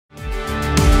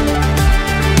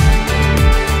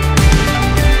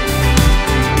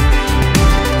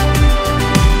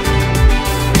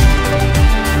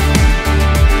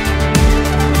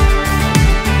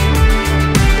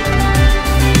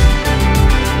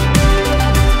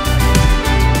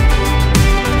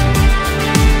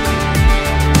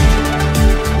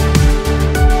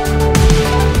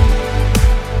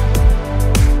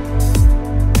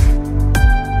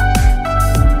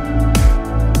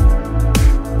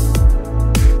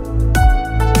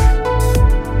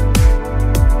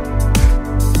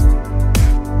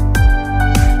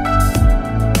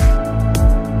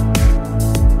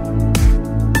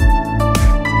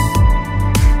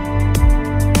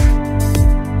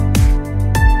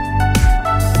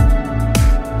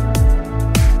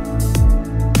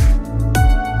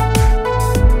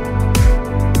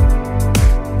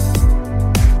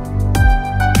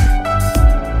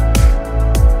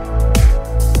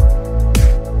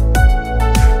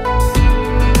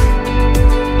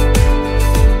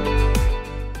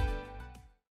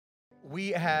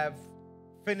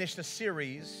finished a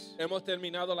series Hemos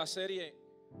terminado la serie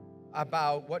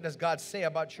about what does God say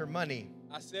about your money.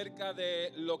 acerca de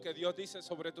lo que Dios dice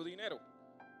sobre tu dinero.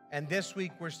 And this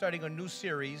week we're starting a new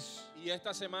series. Y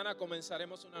esta semana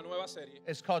comenzaremos una nueva serie.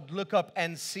 It's called Look Up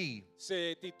and See.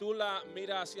 Se titula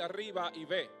Mira hacia arriba y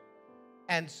ve.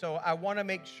 And so I want to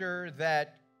make sure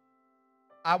that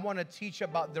I want to teach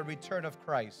about the return of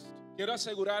Christ. Quiero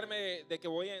asegurarme de que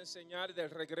voy a enseñar del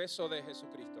regreso de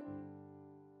Jesucristo.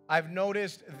 I've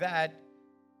noticed that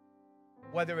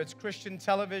whether it's Christian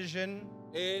television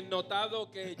He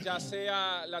notado que ya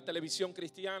sea la televisión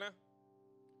cristiana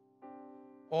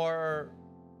or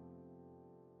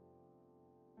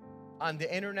on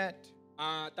the internet,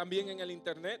 también en el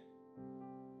internet,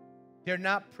 they're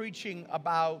not preaching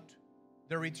about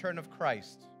the return of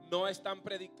Christ. no están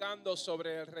predicando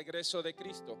sobre el regreso de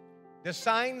Cristo. The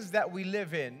signs that we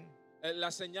live in,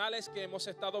 Las señales que hemos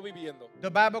estado viviendo,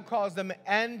 the Bible calls them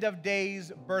end of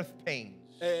days birth pains.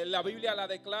 la Biblia la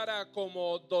declara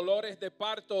como dolores de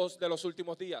partos de los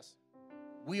últimos días.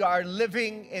 We are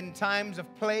living in times of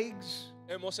plagues.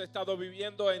 Hemos estado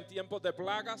viviendo en tiempos de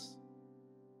plagas.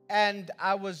 And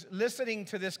I was listening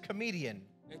to this comedian,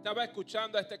 Estaba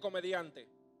escuchando a este comediante.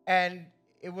 and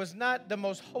it was not the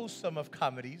most wholesome of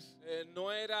comedies. No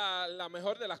era la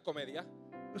mejor de las comedias.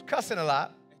 He was cussing a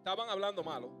lot. Estaban hablando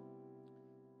malo.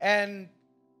 And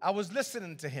I was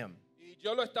listening to him. Y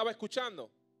yo lo estaba escuchando.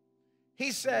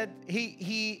 He said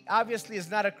he obviously is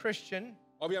not a Christian,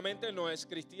 Obviamente no es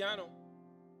cristiano.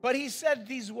 but he said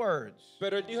these words.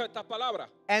 Pero él dijo estas palabras.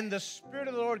 And the Spirit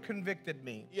of the Lord convicted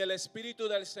me. Y el Espíritu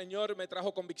del Señor me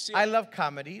trajo convicción. I love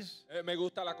comedies. Me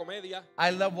gusta la comedia. I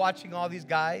love watching all these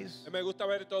guys. Me gusta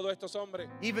ver todos estos hombres.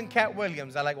 Even Cat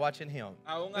Williams, I like watching him.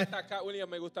 Aún hasta Cat Williams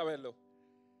me gusta verlo.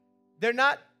 They're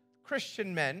not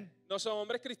Christian men No son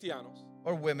hombres cristianos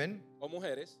or women, o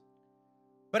mujeres.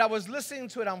 but I was listening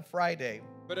to it on Friday,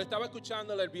 Pero estaba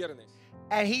escuchándole el viernes.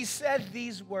 and he said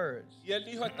these words. Y él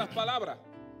dijo estas palabras.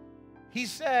 He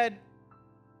said,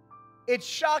 it's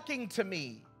shocking to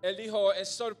me Él dijo,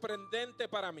 es sorprendente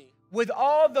para mí with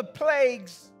all the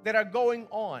plagues that are going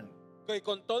on, que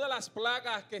con todas las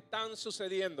plagas que están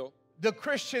sucediendo, the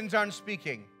Christians aren't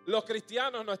speaking. los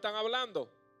cristianos no están hablando.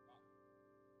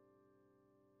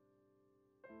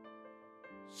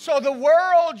 So the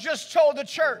world just told the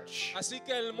church, Así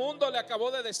que el mundo le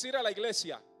acabó de decir a la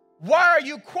iglesia, why are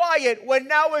you quiet when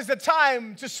now is the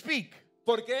time to speak?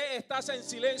 ¿por qué estás en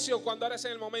silencio cuando ahora es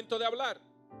el momento de hablar?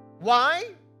 Why?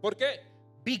 ¿Por qué?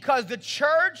 Because the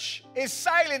church is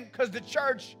silent because the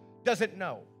church doesn't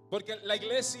know. Porque la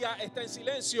iglesia está en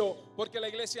silencio porque la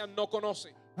iglesia no conoce.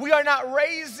 We are not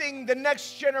raising the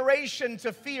next generation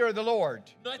to fear the Lord.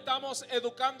 No estamos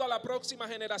educando a la próxima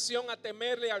generación a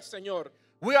temerle al Señor.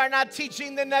 We are not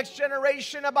teaching the next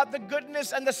generation about the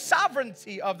goodness and the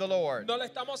sovereignty of the Lord. No le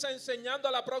estamos enseñando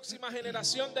a la próxima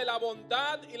generación de la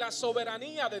bondad y la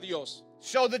soberanía de Dios.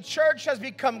 So the church has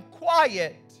become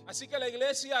quiet Así que la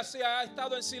iglesia se ha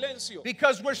estado en silencio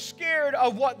because we're scared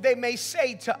of what they may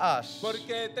say to us.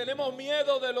 porque tenemos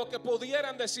miedo de lo que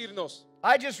pudieran decirnos.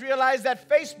 I just realized that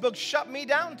Facebook shut me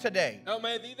down today. No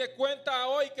me di de cuenta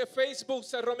hoy que Facebook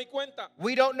cerró mi cuenta.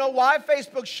 We don't know why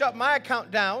Facebook shut my account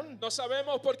down, No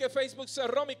sabemos por qué Facebook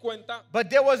cerró mi cuenta,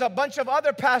 but there was a bunch of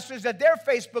other pastors that their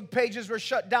Facebook pages were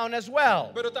shut down as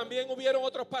well. pero también hubieron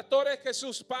otros pastores que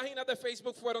sus páginas de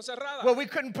Facebook fueron cerradas. Well, we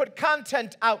couldn't put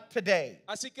content out today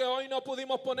Así que hoy no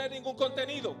pudimos poner ningún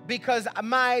contenido because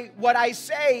what I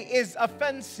say is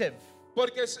offensive.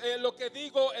 porque lo que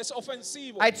digo es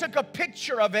ofensivo. I took a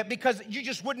picture of it because you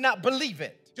just would not believe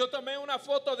it. Yo tomé una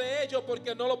foto de ellos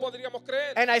porque no lo podríamos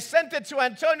creer. And I sent it to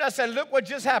Antonio. I said, look what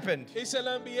just happened. Y se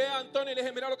la envié a Antonio y le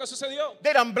dije, mira lo que sucedió.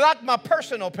 They done blocked my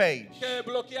personal page. Que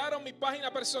bloquearon mi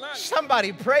página personal.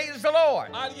 Somebody praise the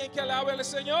Lord. Alguien que alabe al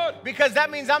Señor. Because that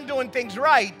means I'm doing things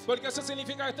right. Porque eso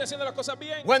significa que estoy haciendo las cosas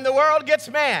bien. When the world gets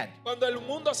mad, Cuando el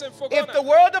mundo se if enfocona. the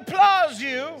world applauds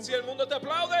you Si el mundo te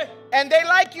aplaude and they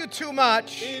like you too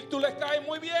much, y tú les caes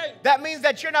muy bien. that means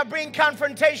that you're not being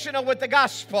confrontational with the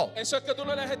gospel. Eso es que tú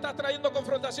no les estás trayendo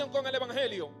confrontación con el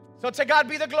evangelio. So to God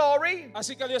be the glory.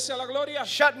 Así que a Dios sea la gloria.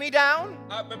 Shut me down.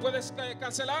 ¿Me puedes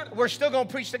cancelar? We're still going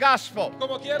to preach the gospel.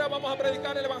 Como quiera vamos a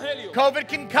predicar el evangelio. COVID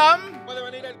can come. Puede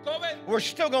venir el COVID. We're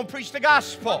still going to preach the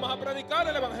gospel. Vamos a predicar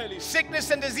el evangelio.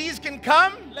 Sickness and disease can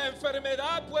come, La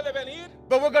enfermedad puede venir,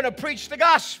 but we're going to preach the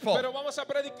gospel. pero vamos a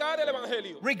predicar el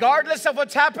evangelio. Regardless of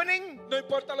what's happening, No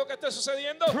importa lo que esté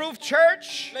sucediendo. Proof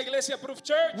Church, La iglesia Proof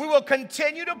Church. we will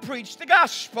continue to preach the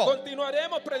gospel.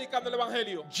 Continuaremos predicando el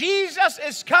evangelio. Jesus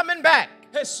is coming back.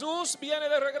 Jesús viene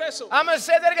de regreso. I'm going to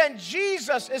say that again.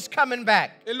 Jesus is coming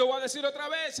back. Él lo va a decir otra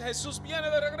vez. Jesús viene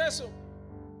de regreso.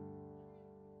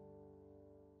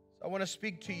 I want to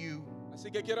speak to you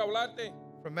Así que quiero hablarte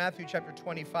from Matthew chapter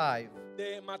 25.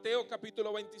 de Mateo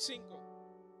capítulo 25.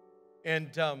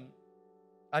 And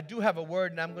I do have a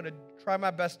word, and I'm going to try my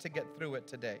best to get through it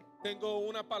today. Tengo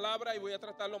una palabra y voy a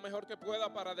tratar lo mejor que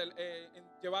pueda para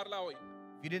llevarla hoy.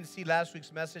 If you didn't see last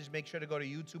week's message, make sure to go to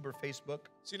YouTube or Facebook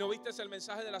Si no viste el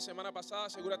mensaje de la semana pasada,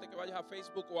 asegúrate que vayas a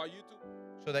Facebook o a YouTube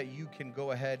so that you can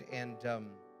go ahead and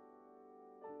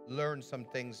learn some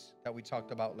things that we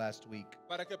talked about last week.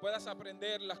 para que puedas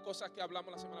aprender las cosas que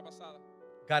hablamos la semana pasada.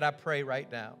 God, I pray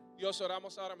right now Dios,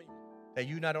 oramos ahora mismo that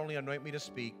you not only anoint me to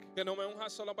speak, que no me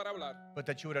unjas solo para hablar, but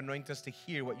that you would anoint us to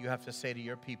hear what you have to say to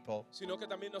your people. sino que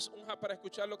también nos unjas para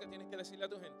escuchar lo que tienes que decirle a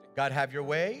tu gente. God, have your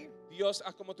way. Dios,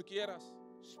 haz como tú quieras.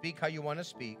 Speak how you want to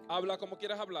speak. Habla como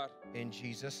quieras hablar. In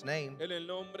Jesus' name. En el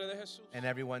nombre de Jesús. And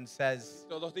everyone says,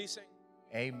 Todos dicen,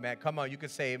 amen. Come on, you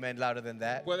could say amen louder than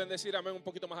that. pueden decir amén un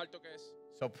poquito más alto que eso.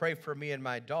 So pray for me and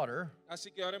my daughter.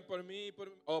 Así que oren por mí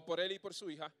o por él y por su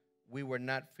hija. We were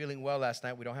not feeling well last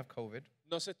night. We don't have COVID.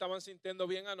 No se estaban sintiendo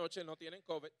bien anoche, no tienen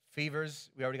COVID. Fevers,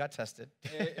 we already got tested.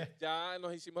 Ya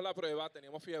nos hicimos la prueba,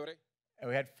 teníamos fiebre. And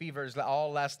we had fevers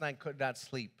all last night, could not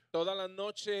sleep. Toda la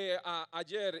noche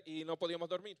ayer y no podíamos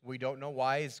dormir. We don't know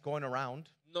why it's going around.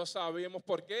 No sabíamos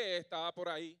por qué estaba por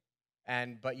ahí.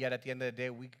 But yet at the end of the day,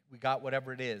 we got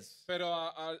whatever it is. Pero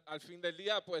al fin del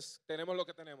día, pues tenemos lo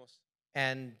que tenemos.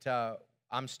 And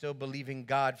I'm still believing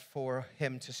God for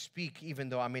him to speak, even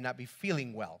though I may not be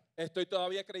feeling well. Estoy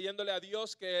todavía creyéndole a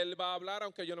Dios que Él va a hablar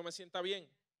aunque yo no me sienta bien.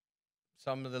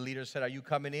 Some of the leaders said, are you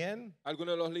coming in?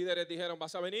 Algunos de los líderes dijeron,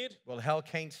 ¿vas a venir? Well, hell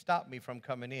can't stop me from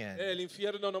coming in. El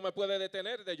infierno no me puede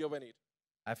detener de yo venir.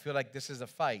 I feel like this is a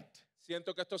fight.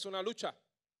 Siento que esto es una lucha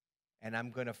And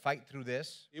I'm going to fight through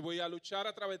this y voy a luchar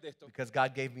a través de esto because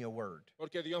God gave me a word.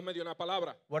 porque Dios me dio una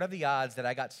palabra. What are the odds that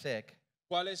I got sick?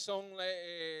 ¿Cuáles son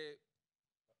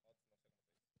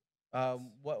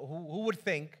Who would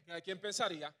think quién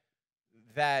pensaría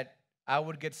that I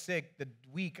would get sick the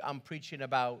week I'm preaching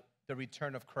about the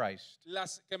return of Christ?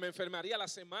 que me enfermaría la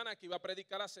semana que iba a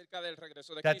predicar acerca del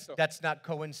regreso de Cristo? That's not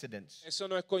coincidence. Eso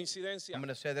no es coincidencia. I'm going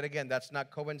to say that again. That's not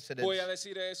coincidence. Voy a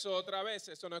decir eso otra vez.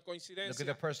 Eso no es Look at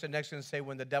the coincidencia. person next to you and say,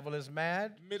 when the devil is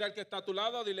mad, Mira al que está a tu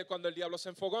lado, dile cuando el diablo se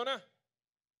enfogona,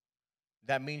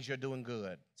 that means you're doing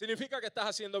good. significa que estás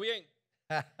haciendo bien.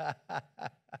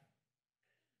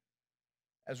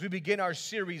 As we begin our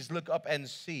series, Look Up and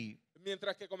See,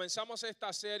 Mientras que comenzamos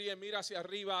esta serie, mira hacia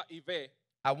arriba y ve.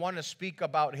 I want to speak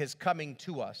about his coming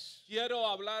to us. Quiero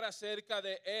hablar acerca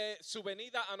de su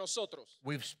venida a nosotros.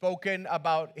 We've spoken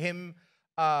about him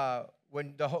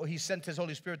when he sent his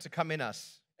Holy Spirit to come in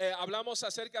us. Hablamos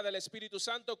acerca del Espíritu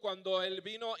Santo cuando Él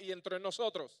vino y entró en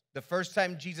nosotros. The first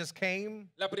time Jesus came,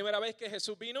 La primera vez que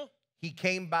Jesús vino, he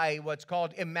came by what's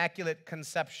called immaculate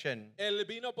conception. Él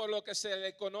vino por lo que se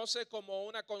le conoce como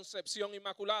una concepción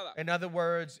inmaculada. In other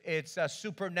words, it's a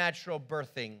supernatural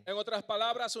birthing. En otras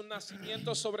palabras, un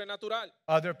nacimiento sobrenatural.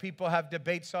 Other people have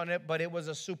debates on it, but it was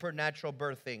a supernatural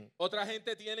birthing. Otra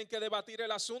gente tiene que debatir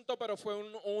el asunto, pero fue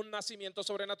un nacimiento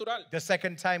sobrenatural. The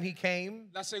second time he came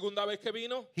La segunda vez que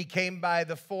vino, by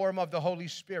the form of the Holy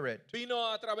Spirit,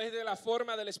 vino a través de la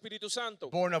forma del Espíritu Santo,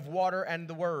 born of water and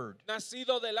the Word.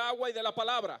 nacido del agua y de la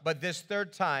palabra. But this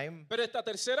third time, Pero esta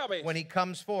tercera vez, when he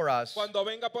comes for us, cuando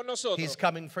venga por nosotros, he's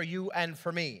coming for you and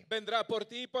for me. vendrá por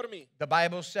ti y por mí. The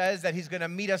Bible says that he's going to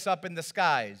meet us up in the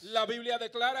skies. La Biblia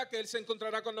declara que Él se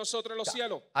encontrará con nosotros en los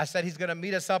cielos. I said he's going to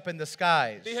meet us up in the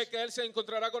skies. Dije que Él se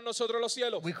encontrará con nosotros en los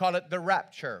cielos. We call it the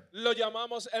rapture. Lo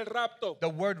llamamos el rapto. The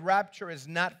word rapture is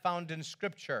not found in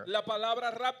Scripture, La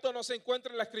palabra rapto no se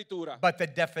encuentra en la Escritura. but the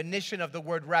definition of the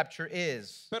word rapture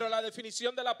is, Pero la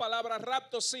definición de la palabra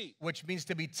rapto sí. which means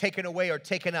to be taken away or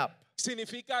taken up.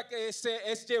 Significa que se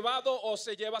es llevado o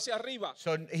se lleva hacia arriba.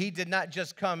 So he did not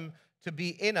just come to be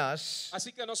in us.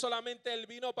 Así que no solamente Él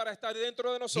vino para estar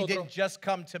dentro de He nosotros. didn't just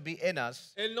come to be in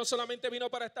us, Él no solamente vino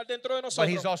para estar dentro de but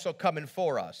he's nosotros, also coming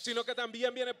for us. sino que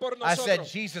también viene por I said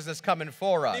nosotros. Jesus is coming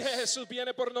for us. Dije Jesús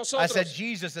viene por I said nosotros.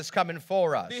 Jesus is coming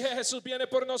for us. Dije Jesús viene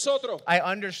por nosotros. I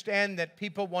understand that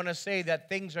people want to say that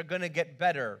things are going to get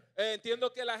better.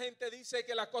 Entiendo que la gente dice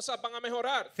que las cosas van a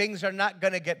mejorar. Things are not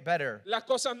going to get better. Las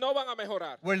cosas no van a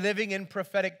mejorar. We're living in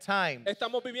prophetic times.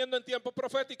 Estamos viviendo en tiempos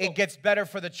proféticos. It gets better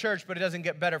for the church, but it doesn't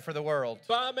get better for the world.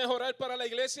 Va a mejorar para la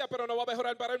iglesia, pero no va a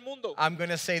mejorar para el mundo. I'm going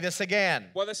to say this again.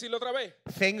 Voy a decirlo otra vez.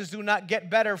 Things do not get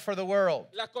better for the world,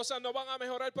 Las cosas no van a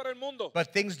mejorar para el mundo,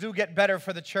 but things do get better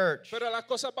for the church. pero las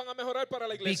cosas van a mejorar para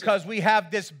la iglesia. Because we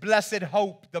have this blessed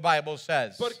hope, the Bible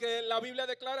says, Porque la Biblia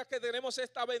declara que tenemos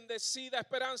esta bendecida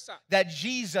esperanza that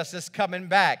Jesus is coming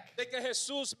back. de que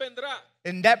Jesús vendrá.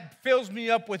 And that fills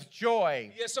me up with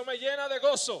joy. Y eso me llena de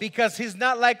gozo. Because he's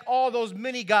not like all those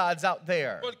mini gods out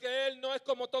there. Porque Él no es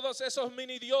como todos esos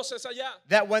mini dioses allá.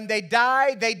 That when they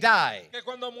die, they die. Que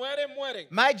cuando mueren, mueren.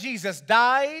 My Jesus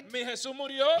died. Mi Jesús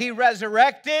murió. He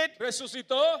resurrected.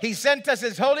 Resucitó. He sent us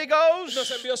his Holy Ghost.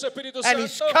 Nos envió su Espíritu And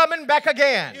he's Santo. coming back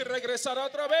again. Y regresará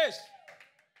otra vez.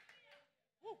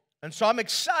 And so I'm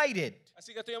excited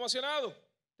Así que estoy emocionado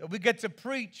that we get to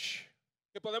preach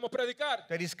que podemos predicar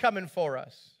that he's coming for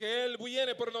us. que Él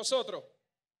viene por nosotros.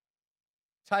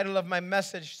 Title of my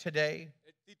message today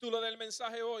El título del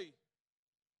mensaje hoy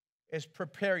is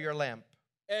Prepare Your Lamp.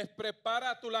 es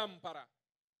Prepara tu lámpara.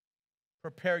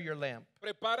 Prepare your lamp.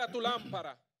 Prepara tu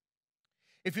lámpara.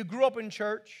 If you grew up in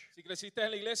church, Si creciste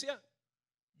en la iglesia,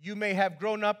 you may have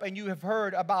grown up and you have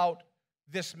heard about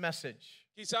this message.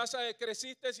 quizás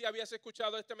creciste y habías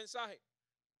escuchado este mensaje.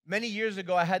 Many years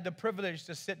ago, I had the privilege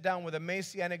to sit down with a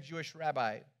Messianic Jewish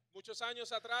rabbi. Muchos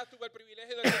años atrás tuve el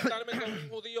privilegio de sentarme con un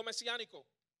judío mesiánico.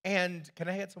 And can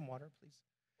I get some water, please?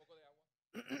 Un poco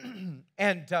de agua.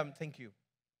 And thank you.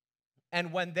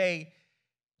 And when they,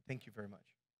 thank you very much.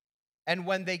 And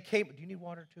when they came, do you need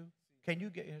water too? Can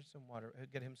you get him some water?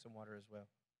 Get him some water as well.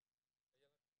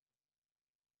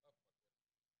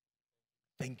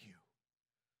 Thank you.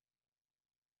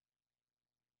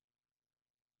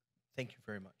 Thank you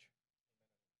very much.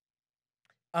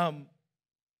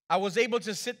 I was able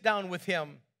to sit down with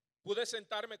him, Pude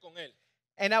sentarme con él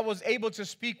and I was able to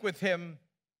speak with him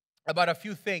about a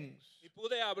few things. y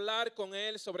pude hablar con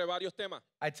él sobre varios temas.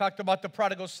 I talked about the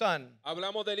prodigal son,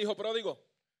 Hablamos del hijo pródigo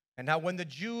and how when the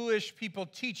Jewish people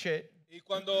teach it, y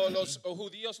cuando los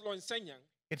judíos lo enseñan,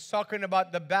 it's talking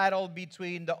about the battle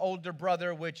between the older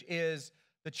brother, which is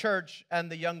the church,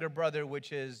 and the younger brother,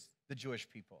 which is the Jewish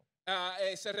people.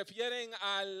 Se refieren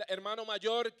al hermano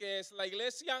mayor que es la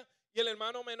iglesia y el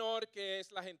hermano menor que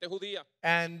es la gente judía.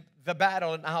 And the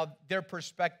battle and how their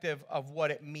perspective of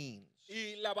what it means.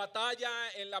 Y la batalla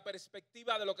en la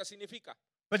perspectiva de lo que significa.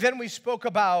 But then we spoke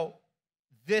about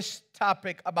this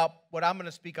topic, about what I'm going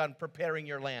to speak on, preparing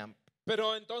your lamp.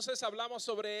 Pero entonces hablamos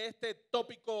sobre este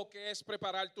tópico que es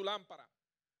preparar tu lámpara.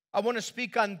 I want to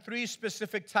speak on three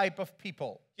specific type of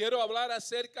people. Quiero hablar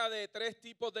acerca de tres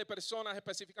tipos de personas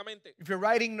específicamente. If you're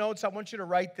writing notes, I want you to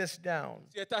write this down.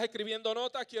 Si estás escribiendo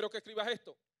notas, quiero que escribas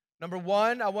esto. Number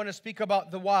one, I want to speak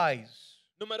about the wise.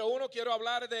 Número uno, quiero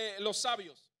hablar de los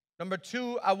sabios. Number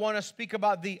two, I want to speak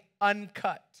about the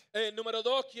uncut. Número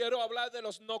dos, quiero hablar de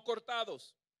los no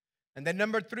cortados. And then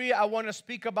number three, I want to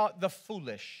speak about the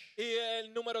foolish. Y el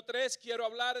número tres, quiero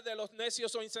hablar de los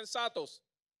necios o insensatos.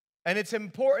 And it's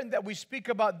important that we speak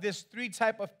about this three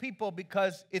type of people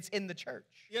because it's in the church.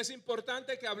 Y es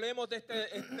importante que hablemos de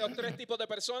estos tres tipos de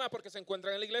personas porque se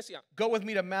encuentran en la iglesia. Go with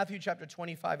me to Matthew chapter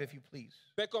 25, if you please.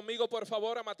 Ve conmigo, por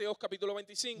favor, a Mateo capítulo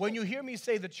 25. When you hear me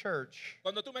say the church,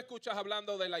 Cuando tú me escuchas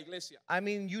hablando de la iglesia, I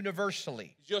mean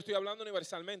universally, yo estoy hablando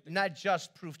universalmente. not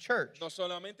just Proof Church. No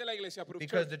solamente la iglesia Proof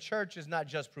Because Church. the church is not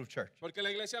just Proof Church. Porque la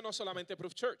iglesia no es solamente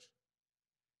Proof Church.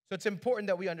 So it's important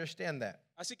that we understand that.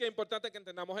 Así que es importante que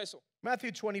entendamos eso.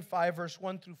 Matthew 25, verse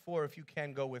 1 through 4, if you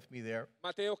can go with me there.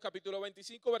 Mateo capítulo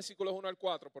 25, versículos 1 al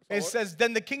 4, por It favor. says,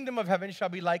 Then the kingdom of heaven shall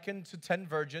be likened to 10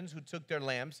 virgins who took their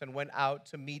lamps and went out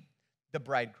to meet the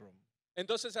bridegroom.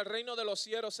 Entonces el reino de los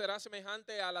cielos será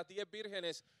semejante a las 10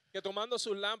 vírgenes que tomando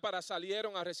sus lámparas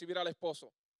salieron a recibir al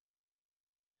esposo.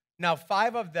 Now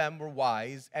 5 of them were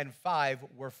wise and 5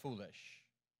 were foolish.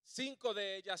 5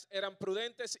 de ellas eran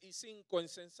prudentes y 5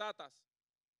 insensatas.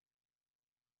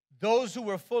 Those who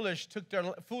were foolish took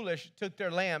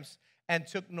their lamps and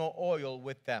took no oil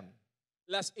with them.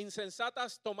 Las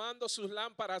insensatas tomando sus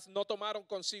lámparas no tomaron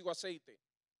consigo aceite.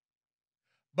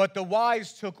 But the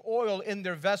wise took oil in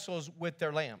their vessels with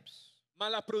their lamps.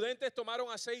 Mas las prudentes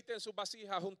tomaron aceite en sus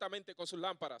vasijas juntamente con sus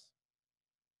lámparas.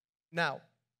 Now,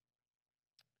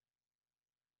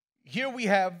 here we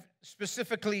have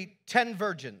specifically 10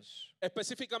 virgins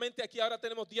Específicamente aquí ahora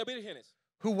tenemos 10 vírgenes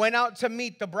who went out to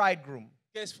meet the bridegroom.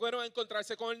 que fueron a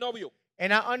encontrarse con el novio.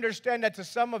 And I understand that to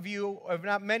some of you, or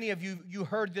not many of you, you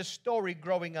heard this story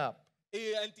growing up.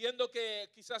 Y entiendo que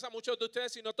quizás a muchos de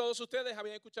ustedes, si no todos ustedes,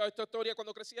 habían escuchado esta historia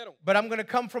cuando crecieron. But I'm going to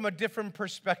come from a different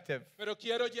perspective. Pero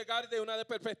quiero llegar de una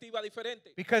perspectiva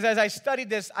diferente. Because as I studied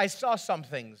this, I saw some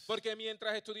things. Porque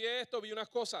mientras estudié esto, vi unas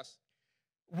cosas.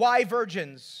 Why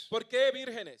virgins? ¿Por qué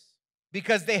vírgenes?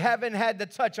 Because they haven't had the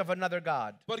touch of another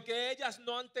God. Porque ellas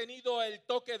no han tenido el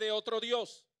toque de otro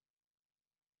Dios.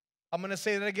 I'm going to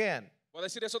say that again. Voy a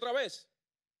decir eso otra vez.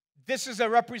 This is a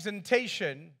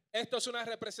representation Esto es una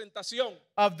representación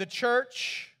of the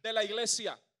church de la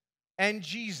iglesia and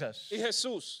Jesus. y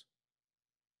Jesús.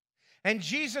 And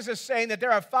Jesus is saying that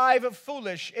there are 5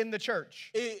 foolish in the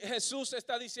church. Y Jesús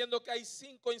está diciendo que hay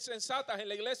 5 insensatas en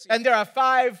la iglesia. And there are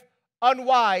 5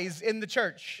 unwise in the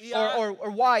church. Y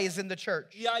Or wise in the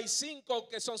church. Y hay 5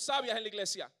 que son sabias en la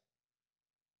iglesia.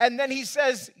 And then he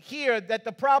says here that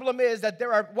the problem is that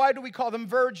there are, why do we call them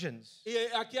virgins? Y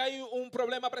aquí hay un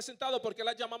problema presentado porque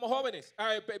las llamamos jóvenes,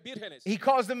 vírgenes. He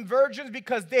calls them virgins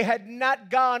because they had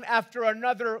not gone after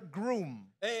another groom.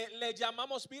 Le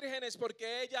llamamos vírgenes porque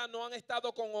ellas no han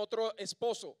estado con otro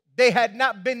esposo. They had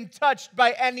not been touched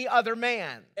by any other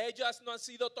man. Ellas no han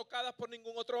sido tocadas por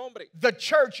ningún otro hombre. The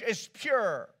church is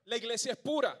pure. La iglesia es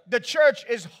pura. The church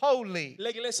is holy.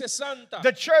 La iglesia es santa.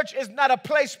 The church is not a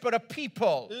place but a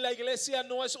people. La iglesia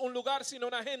no es un lugar sino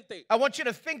una gente. I want you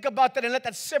to think about that and let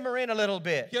that simmer in a little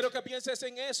bit. Quiero que pienses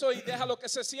en eso y déjalo que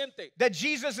se siente. That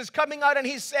Jesus is coming out and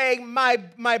he's saying,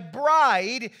 my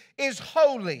bride is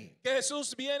holy. Que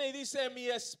Jesús viene y dice, mi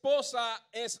esposa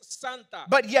es santa.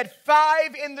 But yet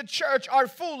 5 in the church are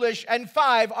foolish and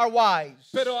 5 are wise.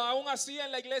 Pero aún así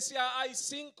en la iglesia hay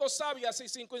 5 sabias y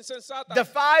 5 insensatas. The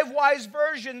 5 wise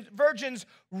virgins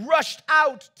rushed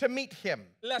out to meet him.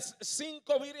 Las 5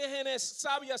 vírgenes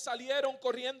sabias salieron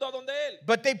corriendo a donde él.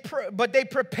 But they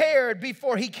prepared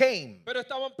before he came. Pero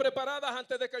estaban preparadas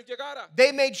antes de que él llegara.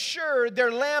 They made sure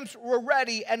their lamps were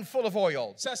ready and full of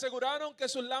oil. Se aseguraron que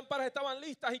sus lámparas estaban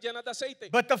listas y llenas de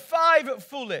aceite. But the 5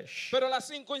 foolish, Pero las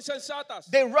 5 insensatas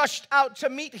they rushed out to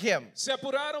meet him. se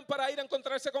apuraron para ir a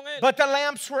encontrarse con él. But the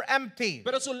lamps were empty.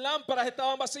 Pero sus lámparas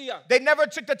estaban vacías. They never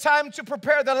took the time to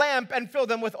prepare the lamp and fill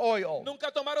them with oil.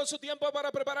 Nunca tomaron su tiempo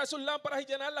para preparar sus lámparas y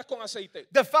llenarlas con aceite.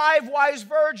 The 5 wise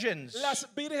virgins Las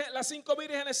 5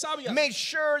 vírgenes sabias made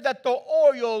sure that the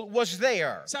oil was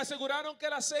there. se aseguraron que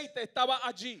el aceite estaba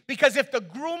allí. Because if the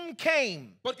groom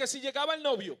came Porque si llegaba el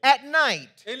novio at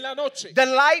night, en la noche, the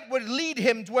light would lead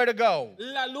him to where to go.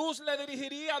 la luz le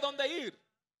dirigiría a dónde ir.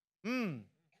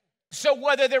 So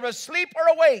whether they're asleep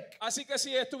or awake, Así que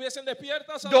si estuviesen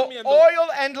despiertas o the durmiendo, oil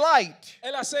and light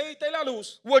el aceite y la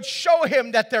luz would show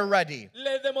him that they're ready.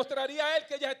 le demostraría a él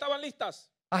que ellas estaban listas.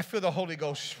 I feel the Holy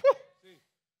Ghost. Whew.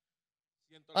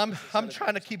 I'm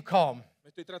trying to keep calm,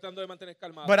 Me estoy tratando de mantener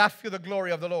calmado, but I feel the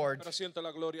glory of the Lord. pero siento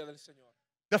la gloria del Señor.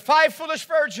 The 5 foolish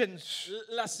virgins,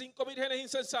 Las 5 vírgenes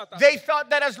insensatas, they thought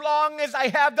that as long as I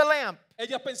have the lamp,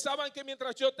 ellas pensaban que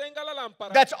mientras yo tenga la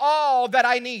lámpara, that's all that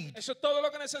I need. eso es todo lo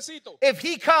que necesito. If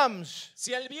he comes,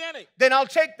 Si él viene, then I'll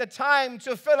take the time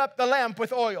to fill up the lamp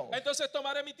with oil. entonces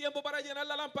tomaré mi tiempo para llenar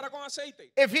la lámpara con aceite.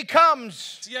 If he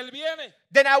comes, Si él viene,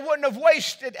 then I wouldn't have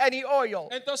wasted any oil.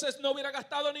 entonces no hubiera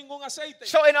gastado ningún aceite.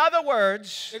 So in other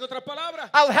words, En otras palabras,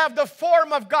 I'll have the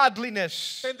form of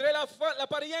godliness, tendré la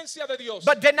apariencia de Dios,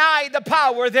 but deny the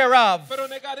power thereof. pero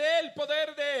negaré el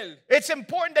poder de él. It's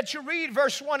important that you read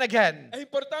verse 1 again. Es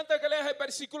importante que leas el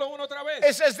versículo 1 otra vez.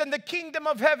 It says, then the kingdom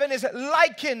of heaven is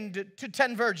likened to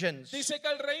 10 virgins Dice que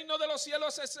el reino de los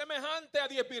cielos es semejante a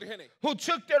 10 vírgenes who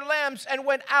took their lamps and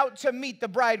went out to meet the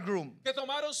bridegroom. que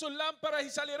tomaron sus lámparas y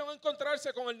salieron a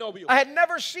encontrarse con el novio. I had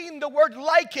never seen the word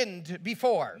likened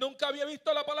before. Nunca había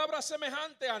visto la palabra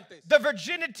semejante antes. The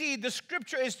virginity the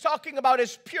scripture is talking about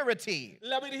is purity.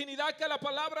 La virginidad que la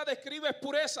palabra describe es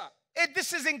pureza.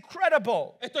 This is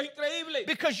incredible Esto es increíble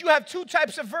because you have 2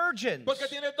 types of virgins porque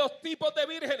tiene 2 tipos de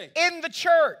vírgenes in the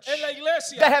church en la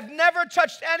iglesia that have never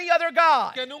touched any other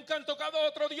God. que nunca han tocado a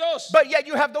otro Dios. But yet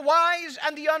you have the wise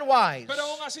and the unwise. Pero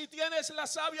aún así tienes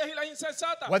las sabias y las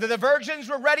insensatas. Whether the virgins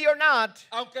were ready or not,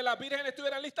 Aunque las vírgenes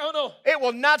estuvieran listas o no, it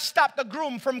will not stop the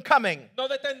groom from coming. no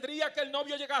detendría que el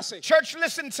novio llegase. Church,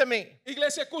 listen to me.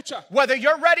 Iglesia, escucha. Whether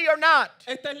you're ready or not,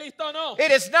 Estés listo o no,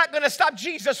 it is not going to stop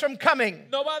Jesus from coming.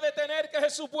 no va a detener que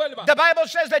Jesús vuelva. The Bible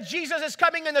says that Jesus is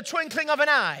coming in the twinkling of an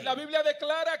eye. La Biblia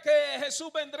declara que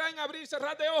Jesús vendrá en abrir y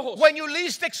cerrar de ojos. When you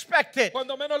least expect it.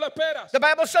 Cuando menos lo esperas. The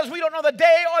Bible says we don't know the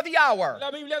day or the hour.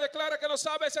 La Biblia declara que no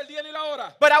sabes el día ni la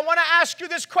hora. But I want to ask you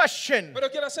this question. Pero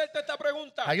quiero hacerte esta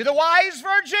pregunta. Are you the wise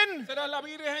virgin ¿Serás la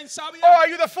virgen sabia or are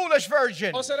you the foolish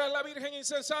virgin? o serás la virgen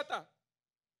insensata?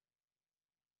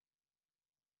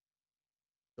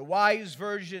 The wise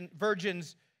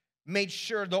virgins made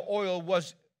sure the oil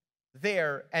was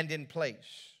there and in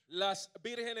place. Las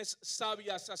vírgenes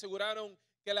sabias se aseguraron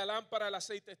que la lámpara y el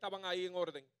aceite estaban ahí en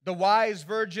orden. The wise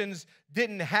virgins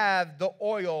didn't have the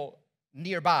oil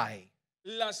nearby.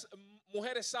 Las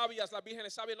mujeres sabias, las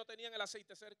vírgenes sabias no tenían el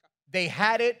aceite cerca. They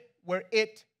had it where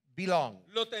it belonged.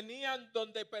 Lo tenían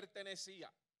donde pertenecía.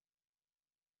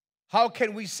 How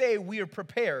can we say we are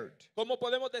prepared ¿Cómo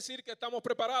podemos decir que estamos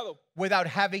preparados without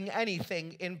having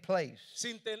anything in place?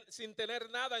 sin tener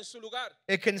nada en su lugar?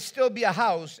 It can still be a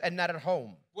house and not at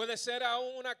home. Puede ser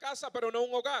aún una casa, pero no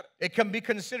un hogar. It can be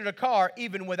considered a car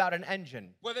even without an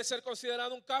engine. Puede ser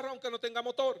considerado un carro aunque no tenga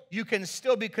motor. You can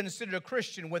still be considered a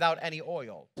Christian without any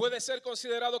oil. Puede ser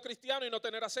considerado cristiano y no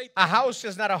tener aceite. A house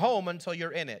is not a home until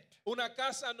you're in it. Una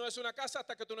casa no es una casa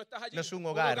hasta que tú no estás allí. No es un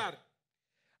hogar.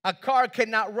 A car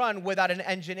cannot run without an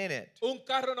engine in it. Un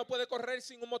carro no puede correr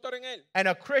sin un motor en él. And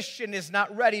a Christian is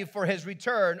not ready for his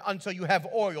return until you have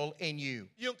oil in you.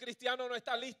 Y un cristiano no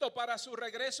está listo para su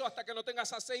regreso hasta que no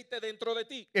tengas aceite dentro de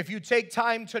ti. If you take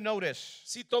time to notice,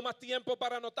 Si tomas tiempo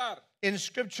para notar, in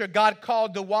Scripture, God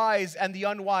called the wise and the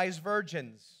unwise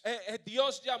virgins.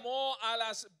 Dios llamó a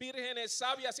las vírgenes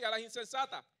sabias y a las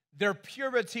insensatas. Their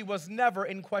purity was never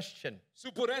in question.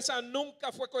 Su pureza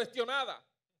nunca fue cuestionada.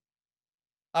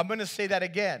 I'm going to say that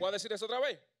again. Voy a decir eso otra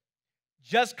vez.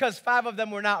 Just because 5 of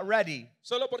them were not ready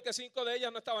Solo porque 5 de ellas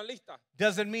no estaban listas,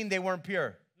 doesn't mean they weren't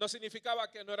pure. no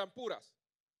significaba que no eran puras.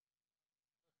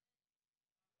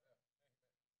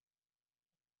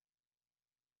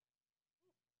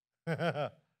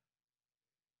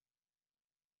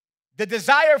 The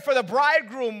desire for the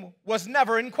bridegroom was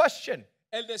never in question.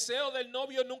 El deseo del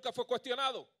novio nunca fue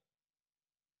cuestionado.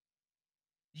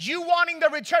 You wanting the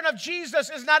return of Jesus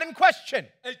is not in question.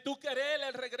 El tú querer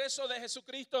el regreso de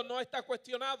Jesucristo no está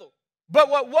cuestionado. But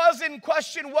what was in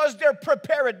question was their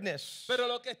preparedness. Pero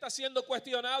lo que está siendo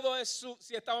cuestionado es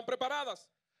si estaban preparadas.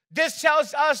 This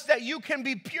tells us that you can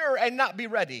be pure and not be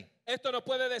ready. Esto nos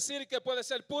puede decir que puede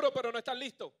ser puro, pero no estar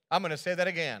listo. I'm going to say that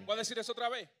again. Voy a decir eso otra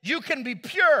vez. You can be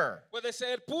pure. Puede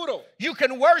ser puro. You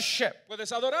can worship.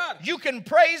 Puedes adorar. You can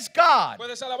praise God.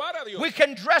 Puedes alabar a Dios. We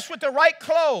can dress with the right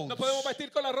clothes. Nos podemos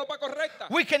vestir con la ropa correcta.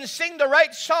 We can sing the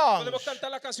right songs. Podemos cantar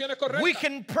las canciones correctas. We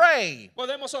can pray.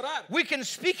 Podemos orar. We can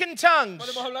speak in tongues.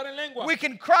 Podemos hablar en lengua. We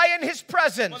can cry in His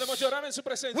presence. Podemos llorar en su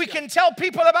presencia. We can tell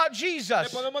people about Le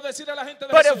Jesus. podemos decir a la gente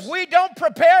de But Jesús. if we don't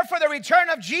prepare for the return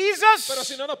of Pero Jesus,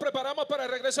 si no nos preparamos para el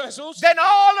regreso de Jesús, then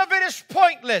all of it is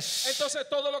pointless. entonces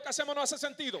todo lo que hacemos no hace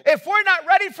sentido. If we're not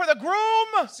ready for the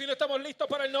groom, Si no estamos listos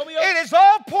para el novio, it is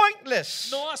all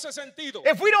pointless. no hace sentido.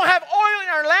 If we don't have oil in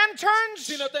our lanterns,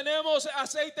 Si no tenemos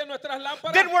aceite en nuestras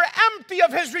lámparas, then we're empty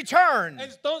of His return.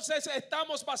 entonces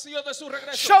estamos vacíos de su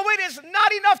regreso. So it is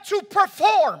not enough to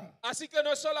perform. Así que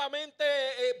no es solamente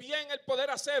bien el poder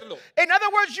hacerlo. In other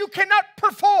words, you cannot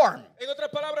perform En otras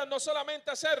palabras, no solamente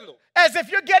hacerlo. as if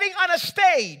you're getting on a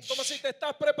stage Como si te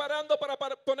estás preparando para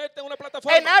ponerte en una and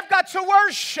plataforma. I've got to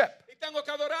worship, Y tengo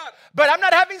que adorar. but I'm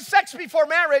not having sex before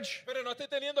marriage, Pero no estoy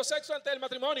teniendo sexo antes del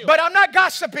matrimonio. but I'm not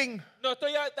gossiping, No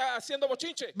estoy haciendo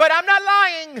bochinche. but I'm not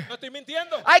lying. No estoy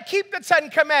mintiendo. I keep the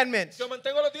 10 commandments, Yo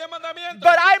mantengo los 10 mandamientos.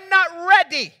 but I'm not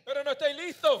ready Pero no estoy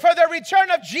listo for the return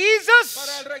of para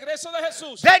Jesus. el regreso de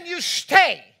Jesús. Then you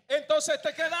stay. Entonces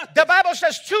te quedaste. The Bible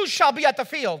says 2 shall be at the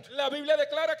field, La Biblia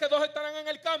declara que 2 estarán en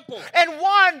el campo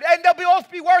and they'll both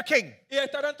be working. y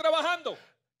estarán trabajando.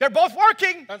 They're both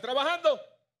working. Están trabajando.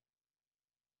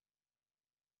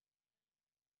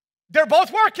 They're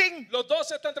both working. Los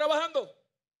 2 están trabajando.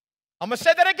 I'm going to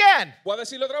say that again. Voy a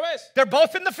decirlo otra vez. They're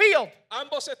both in the field.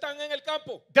 Ambos están en el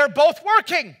campo. They're both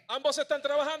working. Ambos están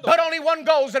trabajando. But only one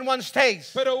goes and one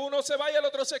stays. Pero uno se va y el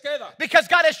otro se queda. Because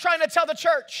God is trying to tell the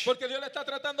church, Porque Dios le está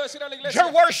tratando de decir a la iglesia,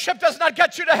 your worship does not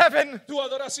get you to heaven. tu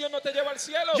adoración no te lleva al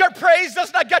cielo. Your praise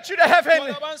does not get you to Tu heaven.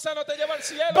 alabanza no te lleva al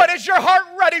cielo. But is your heart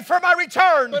ready for my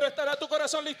return? Pero estará tu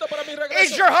corazón listo para mi Is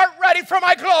regreso. your heart ready for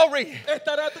my glory?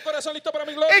 Estará tu corazón listo para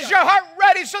mi gloria. Is your heart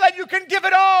ready so that you can give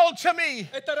it all to me?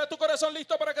 Estará tu corazón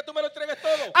listo para que tú me lo entregues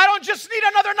todo. I don't just need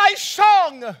another nice song.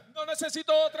 No necesito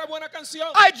otra buena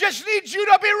canción. I just need you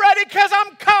to be ready because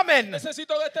I'm coming. Necesito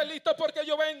que estés listo porque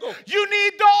yo vengo. You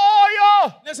need the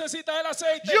oil. Necesitas el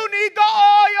aceite. You need the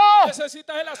oil.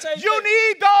 Necesitas el aceite. You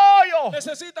need the oil.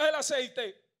 Necesitas el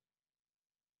aceite.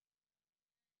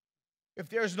 If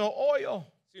there's no oil,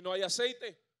 Si no hay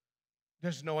aceite,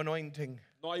 there's no anointing.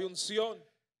 no hay unción.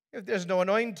 If there's no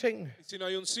anointing, Y si no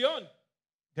hay unción,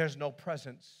 there's no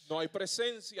presence. no hay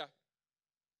presencia.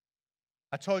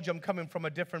 I told you I'm coming from a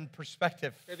different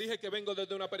perspective. Te dije que vengo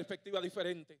desde una perspectiva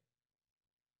diferente.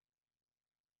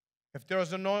 If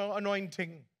there's no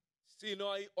anointing, Si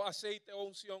no hay aceite o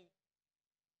unción,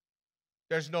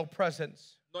 there's no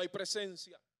presence. no hay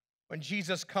presencia. When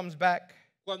Jesus comes back,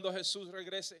 Cuando Jesús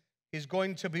regrese, He's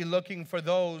going to be looking for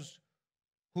those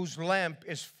whose lamp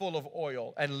is full of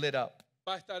oil and lit up.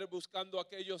 va a estar buscando a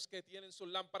aquellos que tienen sus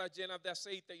lámparas llenas de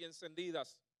aceite y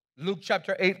encendidas. Luke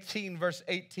chapter 18, verse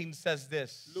 18 says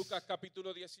this. Lucas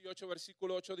capítulo 18,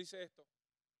 versículo 8 dice esto.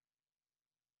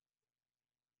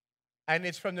 And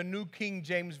it's from the New King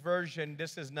James Version.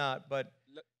 This is not, but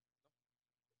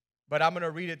I'm going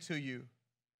to read it to you.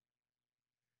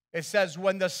 It says,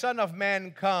 when the Son of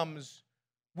Man comes,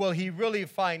 will he really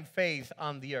find faith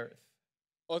on the earth?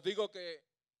 Os digo que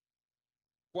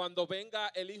cuando venga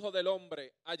el Hijo del Hombre,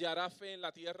 ¿hallará fe en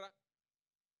la tierra?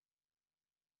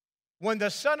 When the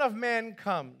Son of Man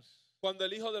comes, Cuando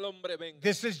el Hijo del Hombre venga.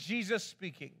 this is Jesus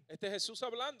speaking. Este es Jesús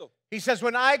hablando. He says,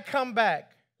 when I come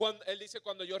back, Él dice,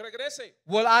 cuando yo regrese,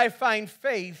 will I find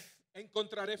faith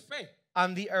encontraré fe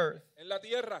on the earth? en la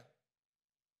tierra.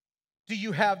 Do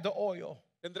you have the oil,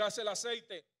 ¿Tendrás el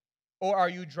aceite or are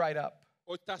you dried up?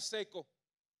 o estás seco?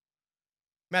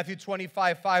 Matthew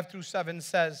 25, 5 through 7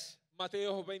 says,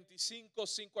 Mateo 25,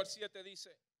 5 al 7 dice.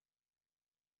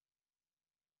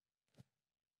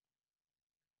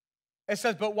 it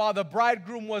says, but while the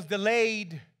bridegroom was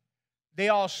delayed, they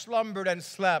all slumbered and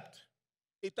slept.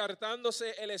 Y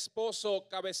tardándose el esposo,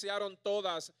 cabecearon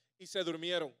todas y se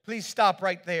durmieron. Please stop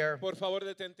right there. Por favor,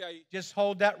 detente ahí. Just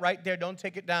hold that right there. Don't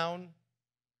take it down.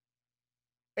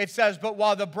 It says, but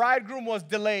while the bridegroom was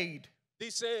delayed,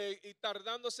 Dice, y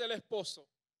tardándose el esposo.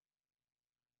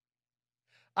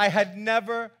 I had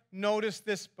never noticed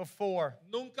this before.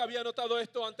 Nunca había notado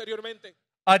esto anteriormente.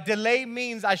 A delay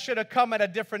means I should have come at a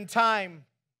different time,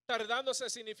 Tardándose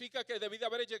significa que debí de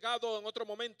haber llegado en otro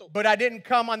momento. but I didn't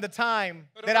come on the time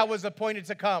that I was appointed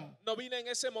to come No vine en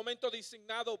ese momento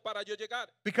designado para yo llegar.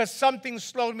 because something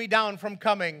slowed me down from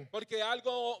coming. Porque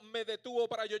algo me detuvo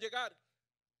para yo llegar.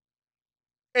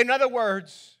 In other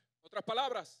words, Otras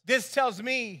palabras, this tells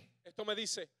me esto me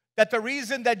dice that the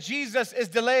reason that Jesus is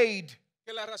delayed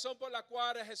que la razón por la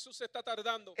cual Jesús se está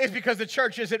tardando is because the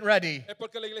church isn't ready. es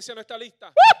porque la iglesia no está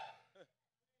lista.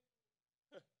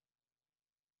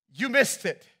 You missed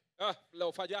it. Ah,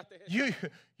 lo fallaste.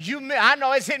 Jesús. I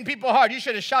know it's hitting people hard. You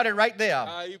should have shouted right there.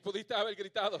 Ahí pudiste haber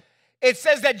gritado. It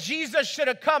says that Jesus should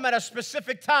have come at a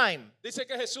specific time, Dice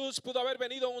que Jesús pudo haber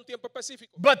venido en un tiempo específico,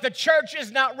 but the church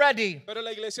is not ready. pero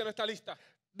la iglesia no está lista.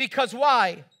 Because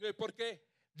why? ¿Por qué?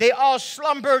 They all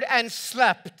slumbered and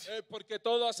slept. Porque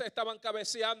todos estaban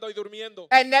cabeceando y durmiendo.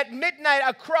 And at midnight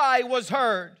a cry was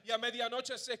heard. Y a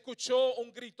medianoche se escuchó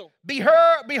un grito.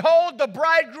 Behold, the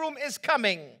bridegroom is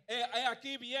coming.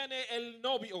 Aquí viene el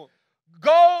novio.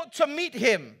 Go to meet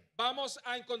him. Vamos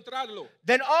a encontrarlo.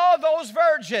 Then all those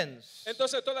virgins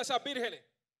Entonces todas esas vírgenes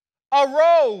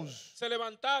arose se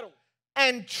levantaron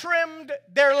and trimmed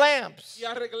their lamps. y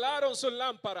arreglaron sus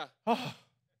lámparas. Oh.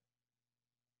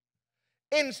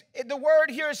 In the word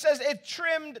here says it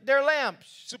trimmed their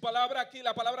lamps. Su palabra aquí,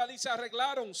 la palabra dice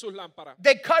arreglaron sus lámparas.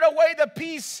 They cut away the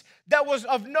piece that was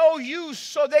of no use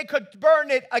so they could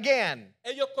burn it again.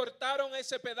 Ellos cortaron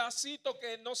ese pedacito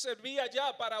que no servía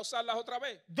ya para usarlas otra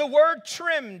vez. The word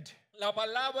trimmed La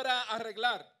palabra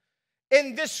arreglar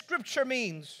in this scripture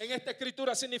means en esta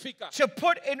escritura significa to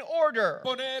put in order,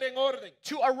 poner en orden,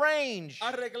 to arrange,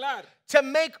 arreglar, to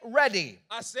make ready,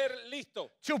 hacer listo,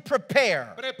 to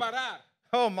prepare. preparar.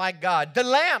 Oh my God. The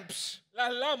lamps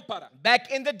Las lámparas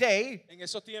back in the day en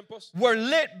esos tiempos were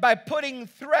lit by putting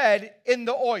thread in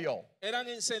the oil. eran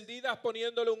encendidas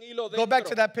poniéndole un hilo dentro. Go back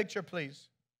to that picture, please.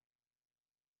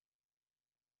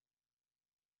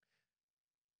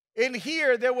 In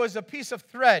here, there was a piece of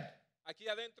thread Aquí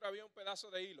adentro había un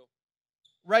pedazo de hilo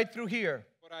right through here.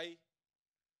 por ahí.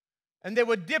 And they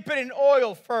would dip it in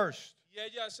oil first. Y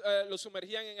ellas lo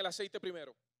sumergían en el aceite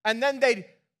primero. And then they'd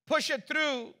push it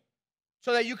through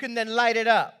so that you can then light it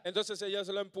up. Entonces ellas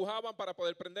lo empujaban para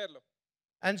poder prenderlo.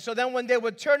 And so then when they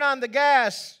would turn on the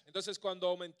gas, Entonces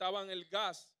cuando aumentaban el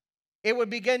gas, it would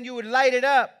begin, you would light it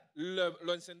up. lo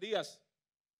encendías.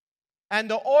 And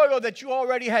the oil that you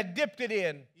already had dipped it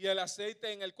in Y el aceite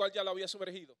en el cual ya lo había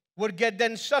sumergido would get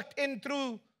then sucked in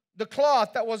through the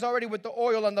cloth that was already with the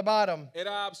oil on the bottom.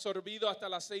 era absorbido hasta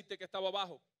el aceite que estaba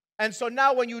abajo. And so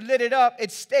now when you lit it up,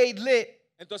 it stayed lit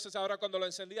Entonces ahora cuando lo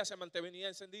encendía se mantenía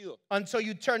encendido until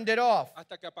you turned it off.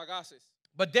 hasta que apagases.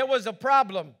 But there was a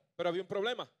problem. Pero había un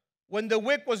problema. When the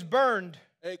wick was burned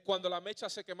Cuando la mecha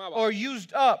se quemaba or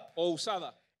used up, o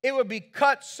usada, it would be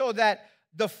cut so that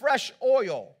the fresh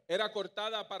oil era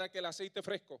cortada para que el aceite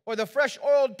fresco, or the fresh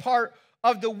oiled part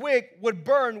of the wick would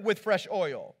burn with fresh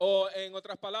oil. o en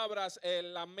otras palabras,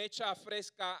 la mecha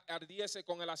fresca ardiese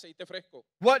con el aceite fresco.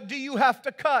 What do you have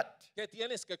to cut? ¿Qué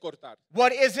tienes que cortar?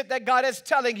 What is it that God is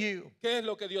telling you? ¿Qué es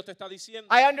lo que Dios te está diciendo?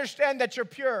 I understand that you're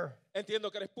pure.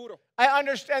 Entiendo que eres puro, I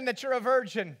understand that you're a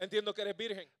virgin. entiendo que eres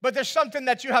virgen, But there's something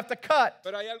that you have to cut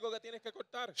pero hay algo que tienes que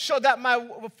cortar so that my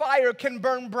fire can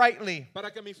burn brightly.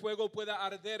 para que mi fuego pueda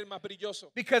arder más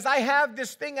brilloso. Because I have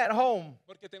this thing at home.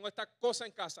 Porque tengo esta cosa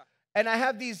en casa And I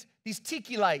have these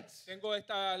tiki lights. Tengo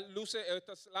estas luces,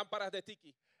 estas lámparas de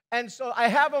tiki. And so I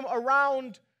have them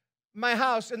around my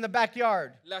house in the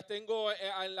backyard. Las tengo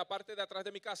en la parte de atrás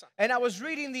de mi casa. And I was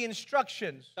reading the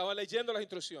instructions. Estaba leyendo las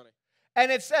instrucciones. And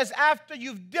it says after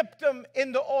you've dipped them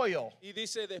in the oil. Y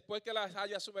dice, después que las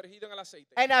haya sumergido en el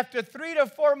aceite. And after 3 to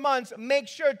 4 months, make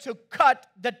sure to cut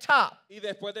the top. Y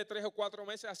después de 3 o 4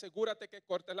 meses, asegúrate que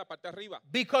cortes la parte arriba.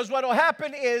 Because what will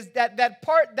happen is that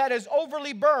part that is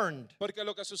overly burned, Porque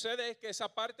lo que sucede es que esa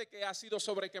parte que ha sido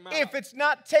sobrequemada, if it's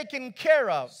not taken care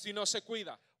of, si no se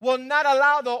cuida, will not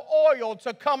allow the oil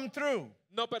to come through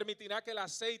no permitirá que el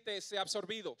aceite sea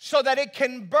absorbido so that it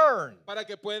can burn. para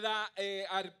que pueda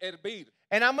hervir.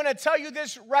 And I'm going to tell you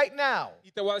this right now.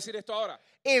 Y te voy a decir esto ahora.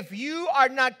 If you are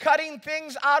not cutting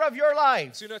things out of your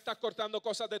life, Si no estás cortando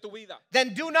cosas de tu vida,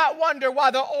 then do not wonder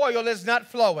why the oil is not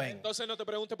flowing. entonces no te